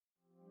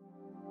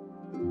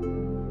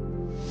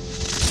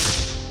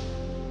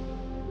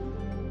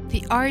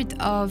art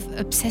of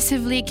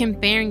obsessively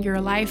comparing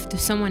your life to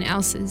someone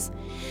else's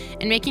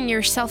and making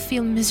yourself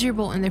feel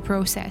miserable in the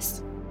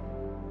process.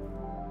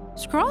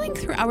 Scrolling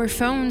through our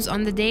phones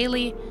on the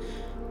daily,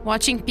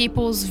 watching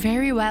people's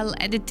very well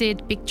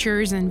edited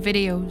pictures and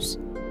videos,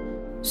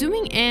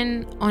 zooming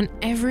in on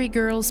every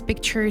girl's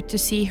picture to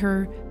see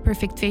her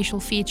perfect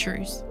facial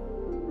features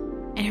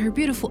and her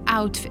beautiful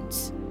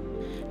outfits,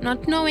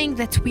 not knowing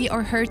that we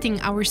are hurting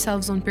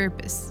ourselves on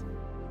purpose.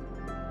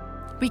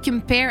 We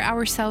compare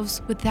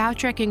ourselves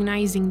without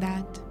recognizing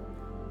that.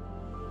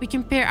 We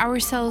compare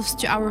ourselves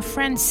to our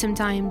friends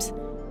sometimes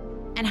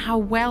and how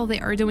well they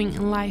are doing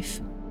in life.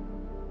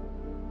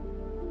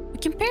 We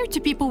compare to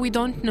people we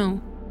don't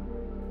know.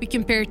 We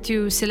compare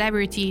to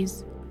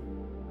celebrities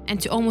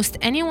and to almost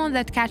anyone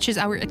that catches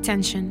our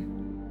attention.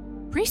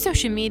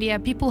 Pre-social media,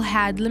 people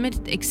had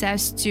limited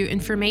access to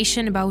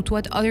information about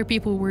what other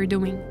people were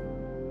doing.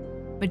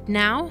 But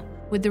now,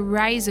 with the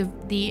rise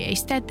of the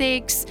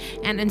aesthetics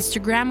and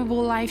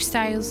Instagrammable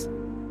lifestyles,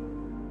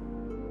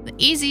 the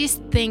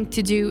easiest thing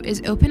to do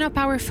is open up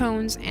our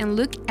phones and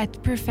look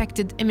at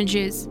perfected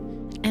images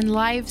and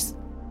lives,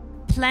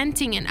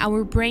 planting in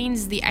our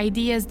brains the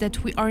ideas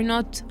that we are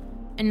not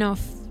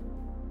enough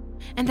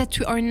and that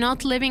we are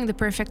not living the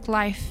perfect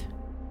life.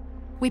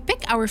 We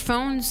pick our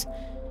phones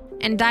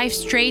and dive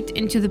straight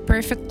into the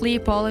perfectly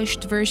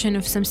polished version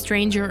of some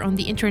stranger on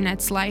the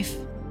internet's life.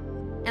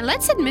 And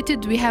let's admit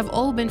it, we have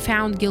all been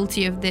found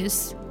guilty of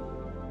this.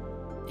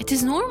 It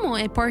is normal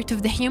and part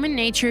of the human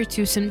nature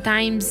to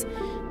sometimes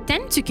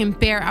tend to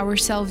compare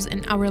ourselves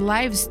and our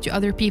lives to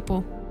other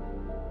people.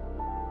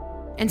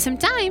 And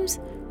sometimes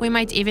we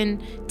might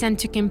even tend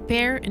to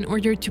compare in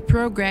order to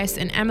progress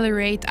and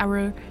ameliorate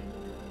our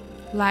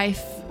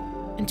life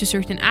into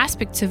certain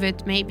aspects of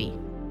it, maybe.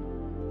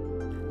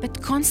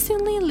 But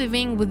constantly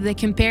living with the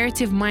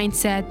comparative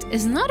mindset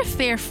is not a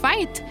fair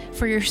fight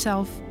for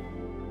yourself.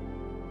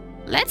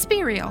 Let's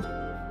be real.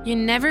 You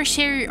never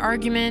share your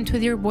argument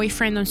with your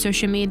boyfriend on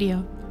social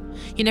media.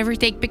 You never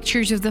take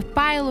pictures of the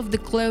pile of the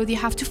clothes you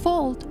have to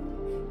fold.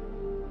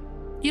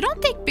 You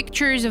don't take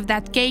pictures of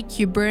that cake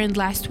you burned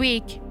last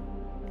week.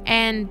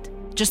 And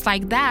just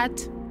like that,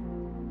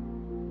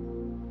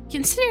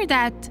 consider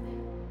that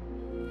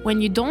when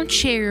you don't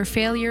share your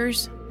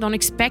failures, don't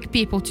expect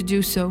people to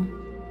do so.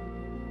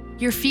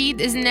 Your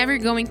feed is never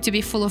going to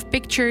be full of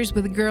pictures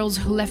with girls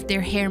who left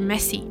their hair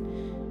messy,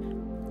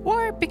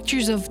 or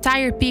pictures of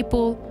tired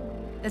people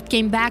that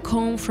came back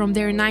home from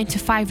their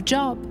 9-to-5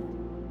 job.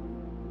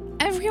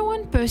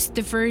 Everyone posts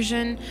the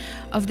version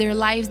of their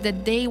lives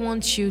that they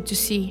want you to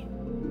see,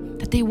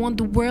 that they want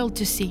the world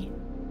to see.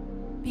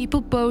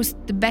 People post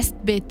the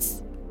best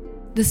bits,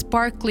 the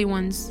sparkly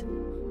ones,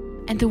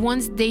 and the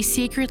ones they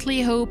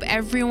secretly hope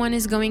everyone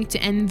is going to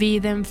envy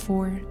them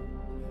for.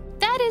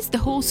 That is the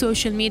whole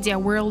social media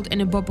world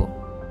in a bubble.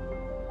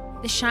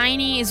 The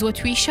shiny is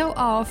what we show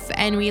off,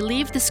 and we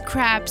leave the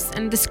scraps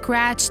and the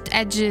scratched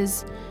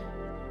edges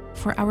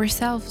for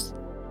ourselves.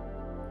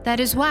 That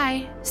is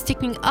why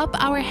sticking up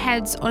our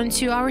heads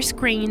onto our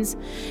screens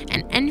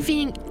and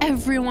envying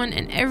everyone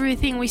and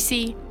everything we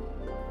see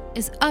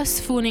is us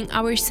fooling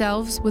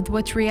ourselves with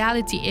what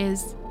reality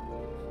is.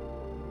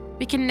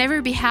 We can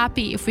never be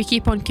happy if we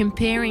keep on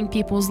comparing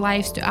people's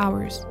lives to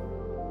ours.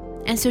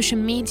 And social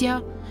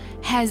media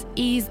has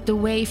eased the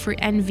way for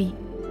envy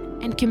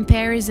and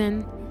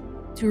comparison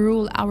to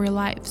rule our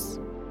lives.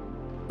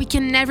 We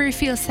can never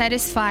feel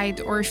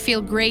satisfied or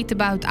feel great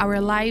about our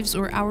lives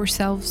or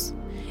ourselves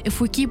if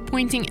we keep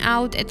pointing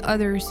out at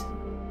others.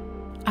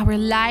 Our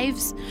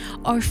lives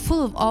are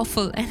full of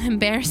awful and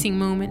embarrassing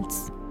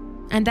moments,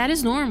 and that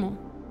is normal,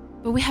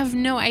 but we have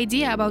no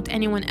idea about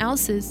anyone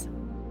else's.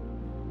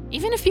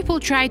 Even if people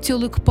try to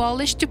look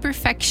polished to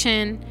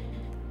perfection,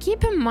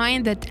 keep in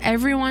mind that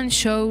everyone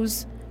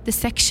shows the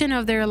section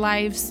of their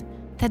lives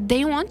that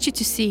they want you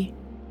to see.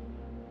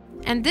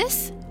 And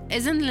this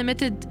isn't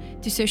limited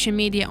to social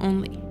media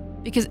only,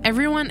 because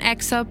everyone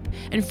acts up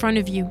in front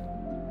of you.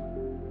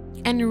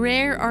 And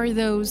rare are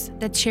those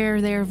that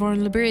share their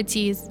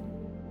vulnerabilities.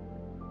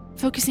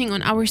 Focusing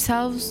on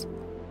ourselves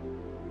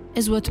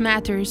is what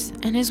matters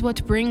and is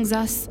what brings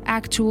us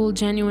actual,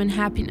 genuine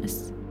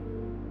happiness.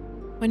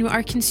 When we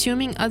are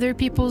consuming other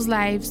people's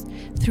lives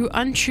through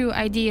untrue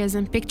ideas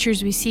and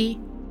pictures we see,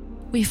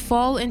 we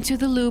fall into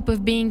the loop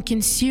of being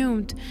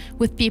consumed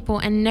with people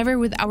and never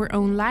with our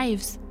own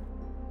lives.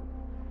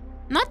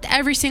 Not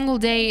every single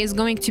day is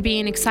going to be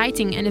an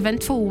exciting and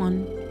eventful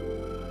one.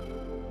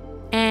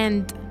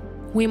 And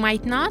we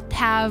might not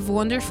have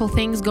wonderful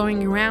things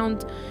going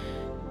around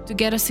to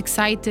get us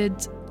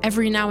excited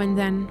every now and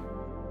then.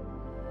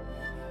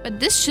 But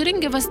this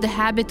shouldn't give us the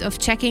habit of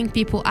checking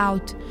people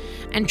out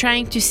and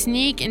trying to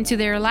sneak into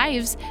their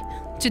lives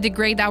to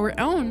degrade our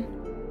own.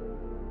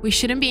 We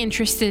shouldn't be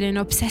interested in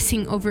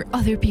obsessing over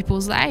other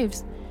people's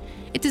lives.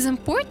 It is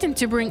important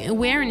to bring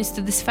awareness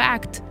to this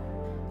fact,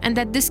 and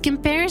that this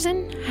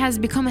comparison has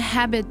become a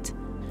habit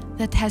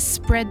that has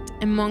spread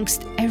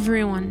amongst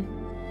everyone.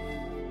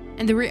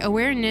 And the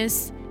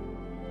awareness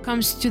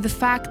comes to the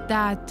fact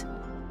that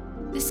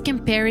this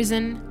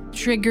comparison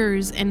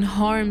triggers and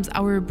harms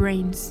our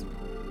brains.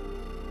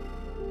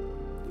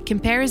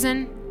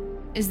 Comparison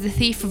is the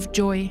thief of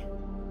joy,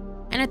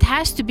 and it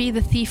has to be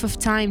the thief of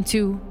time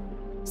too,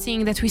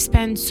 seeing that we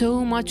spend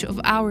so much of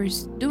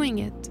hours doing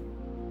it.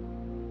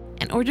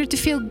 In order to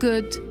feel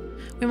good,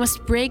 we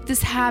must break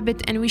this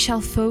habit, and we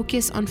shall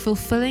focus on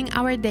fulfilling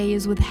our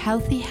days with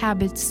healthy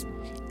habits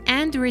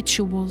and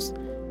rituals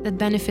that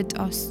benefit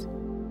us.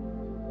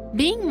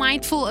 Being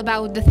mindful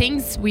about the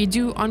things we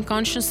do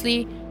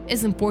unconsciously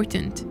is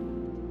important,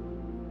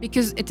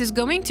 because it is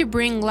going to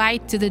bring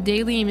light to the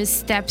daily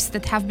missteps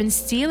that have been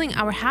stealing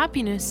our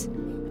happiness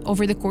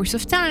over the course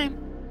of time.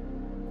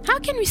 How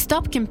can we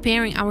stop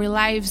comparing our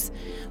lives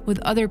with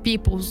other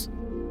people's,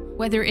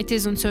 whether it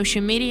is on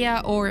social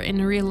media or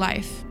in real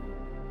life?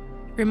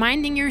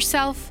 Reminding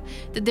yourself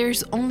that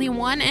there's only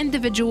one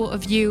individual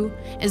of you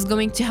is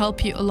going to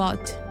help you a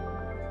lot,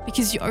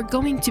 because you are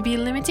going to be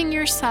limiting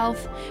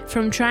yourself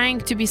from trying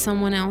to be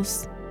someone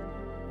else.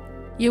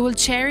 You will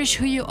cherish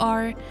who you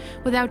are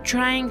without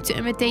trying to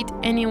imitate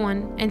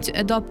anyone and to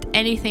adopt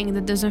anything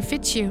that doesn't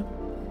fit you.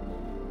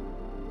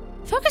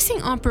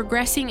 Focusing on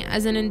progressing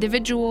as an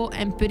individual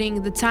and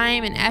putting the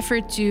time and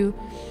effort to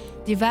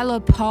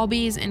develop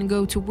hobbies and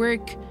go to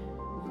work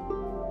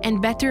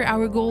and better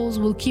our goals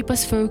will keep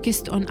us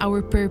focused on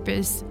our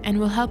purpose and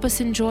will help us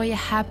enjoy a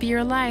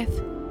happier life.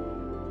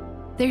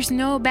 There's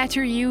no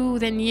better you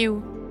than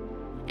you.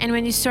 And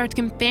when you start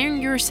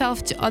comparing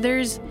yourself to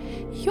others,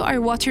 you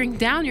are watering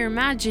down your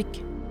magic.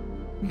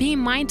 Be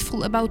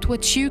mindful about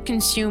what you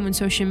consume on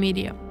social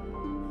media.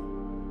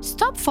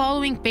 Stop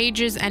following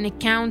pages and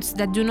accounts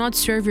that do not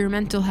serve your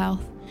mental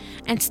health,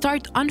 and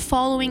start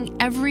unfollowing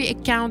every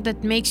account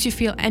that makes you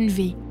feel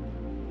envy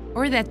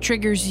or that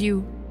triggers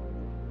you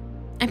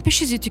and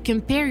pushes you to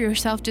compare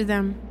yourself to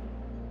them.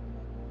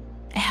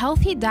 A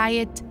healthy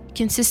diet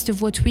consists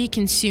of what we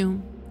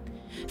consume,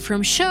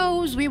 from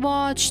shows we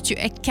watch to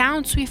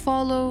accounts we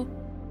follow,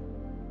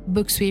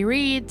 books we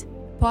read,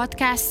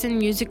 podcasts and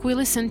music we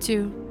listen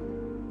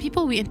to,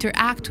 people we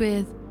interact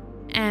with,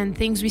 and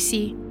things we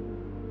see.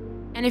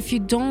 And if you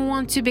don't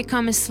want to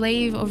become a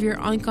slave of your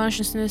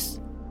unconsciousness,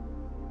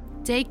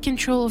 take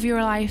control of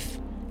your life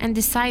and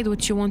decide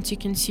what you want to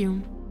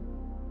consume.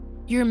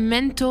 Your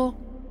mental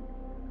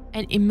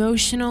and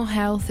emotional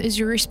health is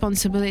your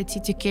responsibility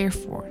to care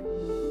for.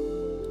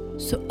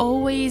 So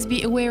always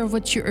be aware of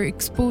what you are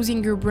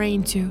exposing your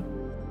brain to.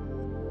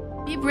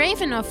 Be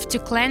brave enough to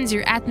cleanse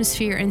your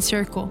atmosphere and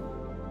circle,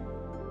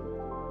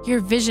 your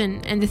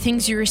vision and the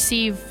things you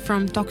receive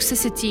from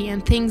toxicity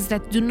and things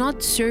that do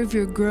not serve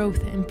your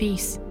growth and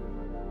peace.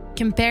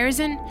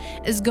 Comparison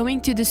is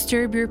going to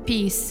disturb your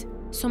peace,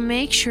 so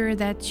make sure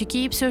that you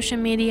keep social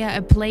media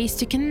a place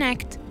to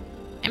connect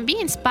and be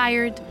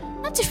inspired,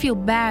 not to feel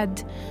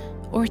bad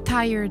or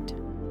tired.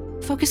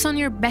 Focus on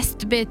your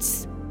best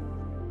bits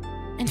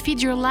and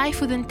feed your life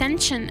with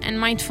intention and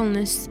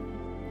mindfulness.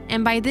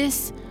 And by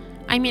this,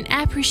 I mean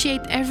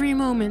appreciate every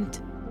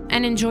moment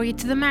and enjoy it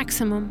to the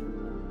maximum.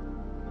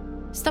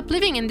 Stop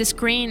living in the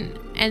screen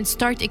and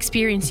start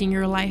experiencing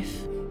your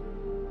life.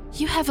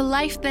 You have a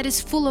life that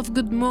is full of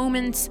good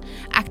moments,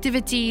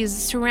 activities,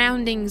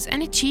 surroundings,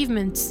 and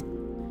achievements.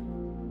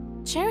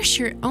 Cherish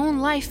your own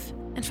life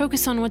and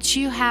focus on what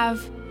you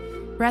have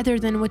rather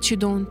than what you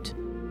don't.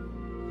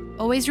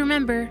 Always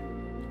remember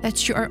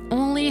that you are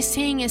only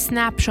seeing a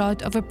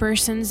snapshot of a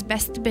person's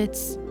best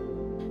bits.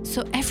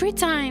 So every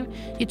time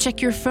you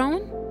check your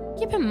phone,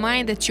 keep in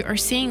mind that you are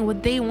seeing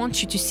what they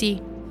want you to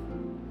see.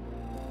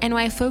 And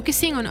while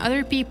focusing on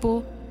other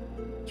people,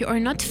 you are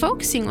not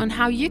focusing on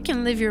how you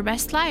can live your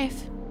best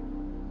life.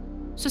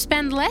 So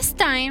spend less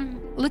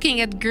time looking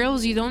at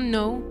girls you don't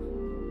know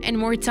and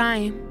more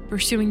time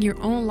pursuing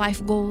your own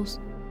life goals.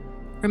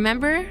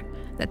 Remember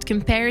that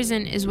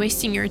comparison is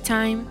wasting your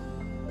time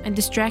and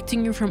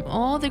distracting you from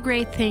all the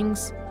great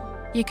things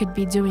you could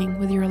be doing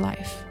with your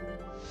life.